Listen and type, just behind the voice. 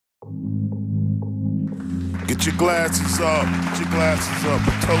Put your glasses up. Put your glasses up.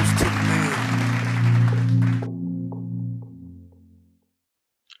 A toast to the men.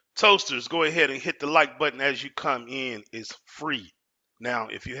 Toasters, go ahead and hit the like button as you come in. It's free. Now,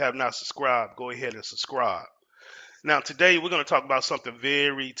 if you have not subscribed, go ahead and subscribe. Now, today we're going to talk about something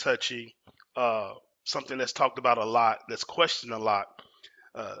very touchy, something that's talked about a lot, that's questioned a lot,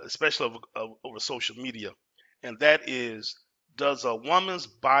 especially over social media. And that is, does a woman's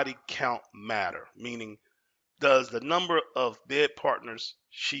body count matter? Meaning, does the number of bed partners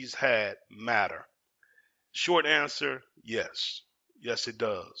she's had matter? Short answer, yes. Yes, it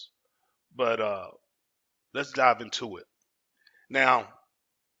does. But let's dive into it. Now,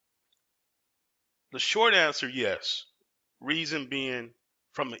 the short answer, yes. Reason being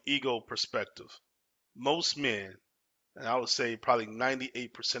from an ego perspective. Most men, and I would say probably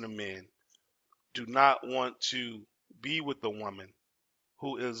 98% of men, do not want to be with a woman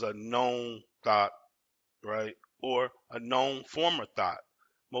who is a known thot, right? Or a known former thot.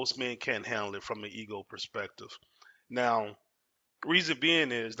 Most men can't handle it from an ego perspective. Now, reason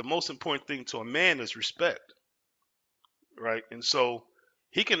being is the most important thing to a man is respect, right? And so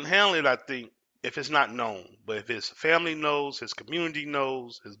he can handle it, I think, if it's not known. But if his family knows, his community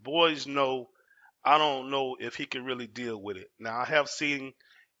knows, his boys know, I don't know if he can really deal with it. Now, I have seen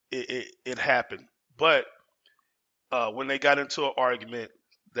it happen, but when they got into an argument,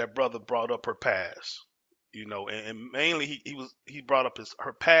 that brother brought up her past, and mainly he brought up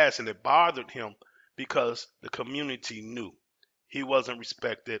her past, and it bothered him because the community knew he wasn't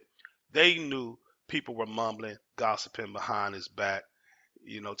respected. They knew people were mumbling, gossiping behind his back,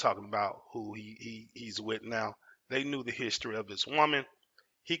 talking about who he's with now. They knew the history of this woman.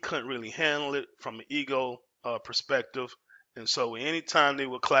 He couldn't really handle it from an ego perspective, and so anytime they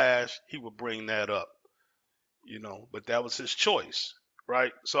would clash, he would bring that up, but that was his choice,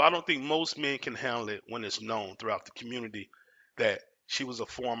 right? So I don't think most men can handle it when it's known throughout the community that she was a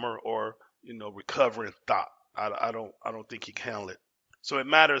former or recovering thot. I don't think he can handle it. So it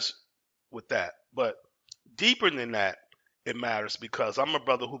matters with that, but deeper than that, it matters because I'm a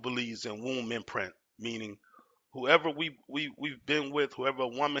brother who believes in womb imprint, meaning whoever we've been with, whoever a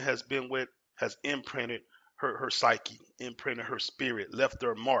woman has been with, has imprinted her psyche, imprinted her spirit, left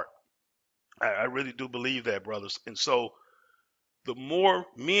their mark. I really do believe that, brothers. And so the more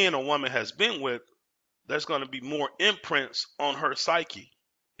men a woman has been with, there's going to be more imprints on her psyche.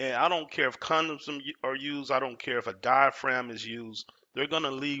 And I don't care if condoms are used, I don't care if a diaphragm is used, they're going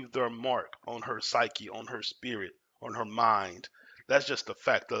to leave their mark on her psyche, on her spirit, on her mind. That's just the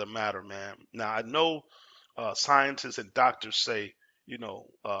fact of the matter, man. Now, I know scientists and doctors say,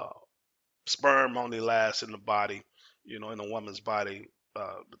 sperm only lasts in the body, in a woman's body,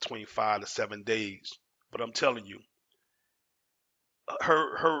 between 5 to 7 days. But I'm telling you,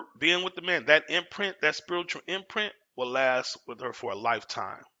 her being with the man, that imprint, that spiritual imprint, will last with her for a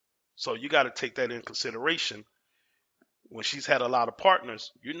lifetime. So you got to take that in consideration. When she's had a lot of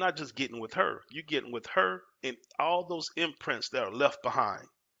partners, you're not just getting with her, you're getting with her and all those imprints that are left behind.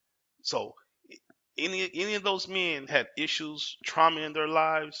 So any of those men had issues, trauma in their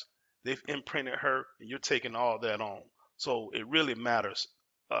lives, they've imprinted her, and you're taking all that on. So it really matters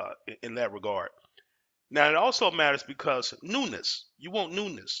in that regard. Now it also matters because newness. You want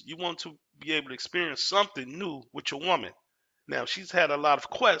newness. You want to be able to experience something new with your woman. Now she's had a lot of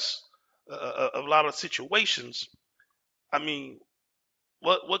quests, a lot of situations. I mean,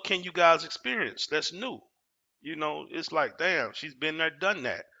 what can you guys experience that's new? It's like, damn, she's been there, done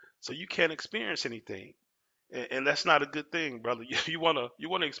that. So you can't experience anything, and that's not a good thing, brother. You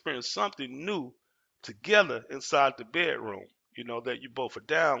wanna experience something new together inside the bedroom. That you both are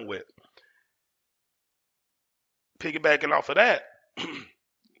down with. Piggybacking off of that,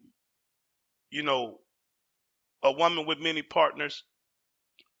 you know, a woman with many partners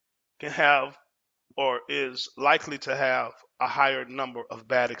can have or is likely to have a higher number of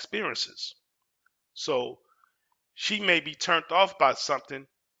bad experiences. So she may be turned off by something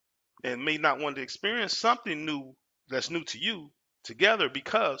and may not want to experience something new that's new to you together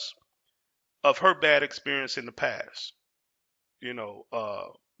because of her bad experience in the past.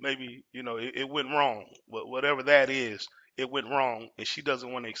 Maybe, it went wrong. Whatever that is, it went wrong, and she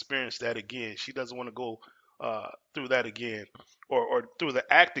doesn't want to experience that again. She doesn't want to go through that again, or through the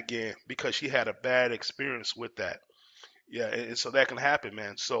act again because she had a bad experience with that. Yeah, and so that can happen,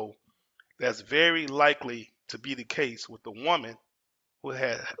 man. So that's very likely to be the case with the woman who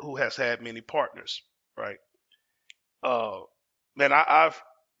has had many partners, right? Uh, man, I've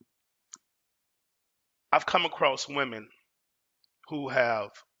come across women who have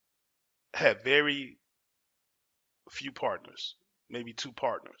had very few partners, maybe two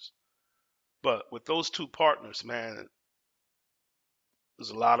partners, But with those two partners, man, there's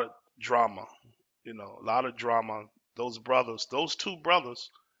a lot of drama. A lot of drama. Those two brothers,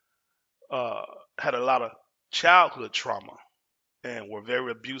 uh, had a lot of childhood trauma and were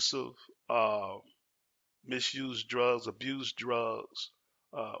very abusive, uh, misused drugs, abused drugs,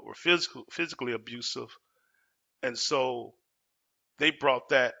 were physically abusive, and so they brought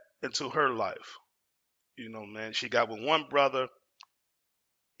that into her life. Man, she got with one brother.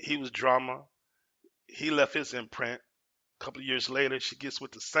 He was drama. He left his imprint. A couple of years later, she gets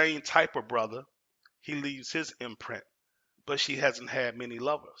with the same type of brother. He leaves his imprint, but she hasn't had many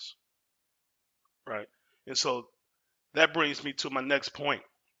lovers, right? And so that brings me to my next point.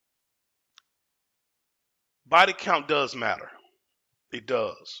 Body count does matter. It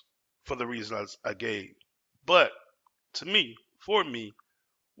does, for the reasons I gave. But to me, for me,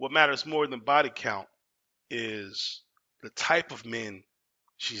 what matters more than body count is the type of men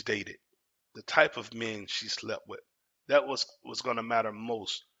she's dated, the type of men she slept with. That was going to matter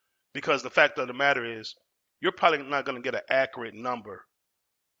most, because the fact of the matter is, you're probably not going to get an accurate number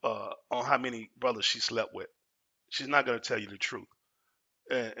on how many brothers she slept with. She's not going to tell you the truth.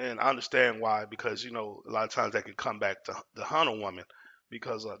 And I understand why, because a lot of times that can come back to the hunter woman,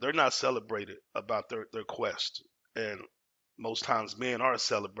 because they're not celebrated about their quest, and most times men are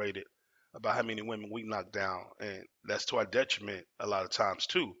celebrated about how many women we knock down, and that's to our detriment a lot of times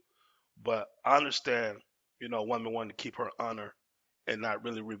too. But I understand, women wanting to keep her honor and not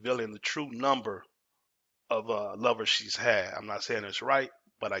really revealing the true number of lovers she's had. I'm not saying it's right,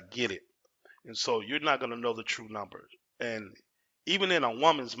 but I get it. And so you're not going to know the true numbers. And even in a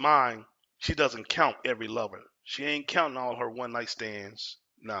woman's mind, she doesn't count every lover. She ain't counting all her one night stands.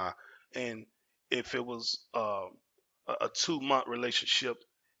 Nah. And if it was a 2 month relationship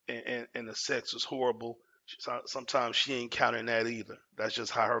and the sex was horrible, sometimes she ain't counting that either. That's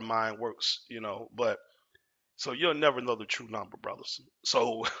just how her mind works. But so you'll never know the true number, brothers.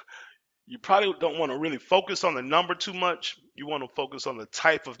 So you probably don't want to really focus on the number too much. You want to focus on the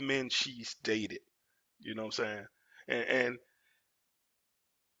type of men she's dated. You know what I'm saying? And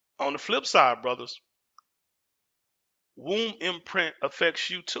on the flip side, brothers, womb imprint affects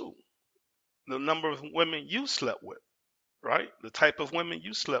you too. The number of women you slept with, right? The type of women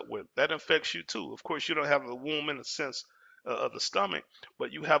you slept with, that affects you too. Of course, you don't have a womb in the sense of the stomach,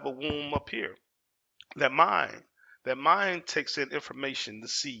 but you have a womb up here. That mind takes in information, the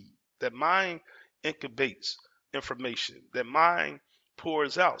seed. That mind incubates information. That mind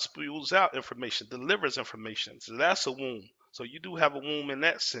pours out, spews out information, delivers information. So that's a womb. So you do have a womb in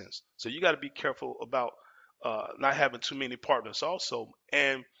that sense. So you got to be careful about not having too many partners also,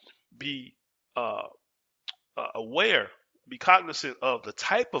 and be uh, aware, be cognizant of the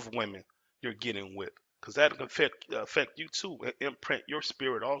type of women you're getting with, because that can affect you too, and imprint your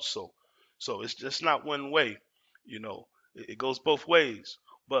spirit also. So it's just not one way, it goes both ways.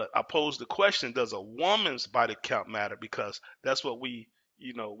 But I pose the question: does a woman's body count matter? Because that's what we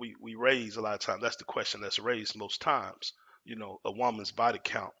raise a lot of times. That's the question that's raised most times. A woman's body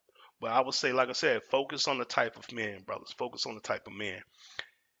count. But I would say, like I said, focus on the type of men, brothers. Focus on the type of men.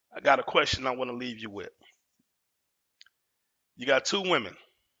 I got a question I want to leave you with. You got two women.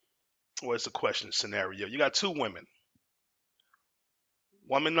 Well, it's a question scenario. You got two women.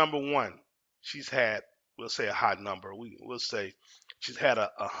 Woman number one, she's had, we'll say a high number. We'll say she's had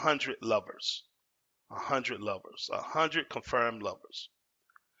 100 lovers. 100 lovers. 100 confirmed lovers.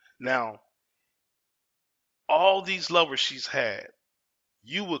 Now, all these lovers she's had,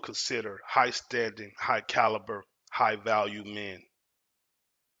 you would consider high standing, high caliber, high value men.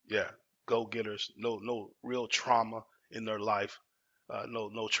 Yeah, go getters. No real trauma in their life.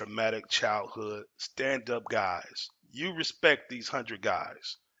 No traumatic childhood. Stand up guys. You respect these 100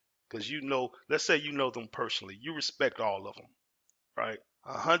 guys because let's say you know them personally. You respect all of them, right?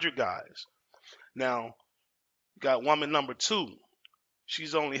 100 guys. Now, you got woman number two.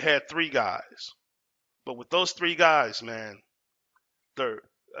 She's only had 3 guys, but with those 3 guys, man, they're,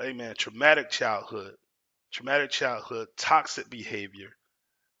 hey man, traumatic childhood, toxic behavior,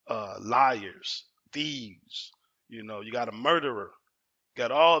 liars, thieves. You got a murderer.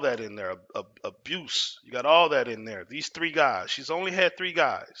 Got all that in there. Abuse. You got all that in there. These 3 guys. She's only had 3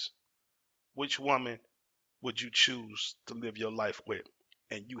 guys. Which woman would you choose to live your life with?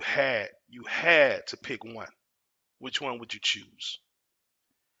 And you had to pick one. Which one would you choose?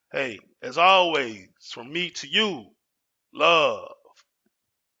 Hey, as always, from me to you, love,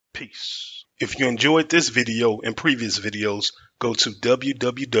 peace. If you enjoyed this video and previous videos, go to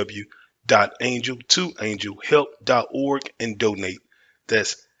www.angel2angelhelp.org and donate.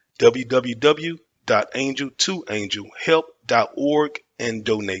 That's www.angel2angelhelp.org and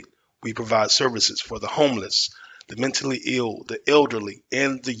donate. We provide services for the homeless, the mentally ill, the elderly,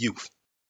 and the youth.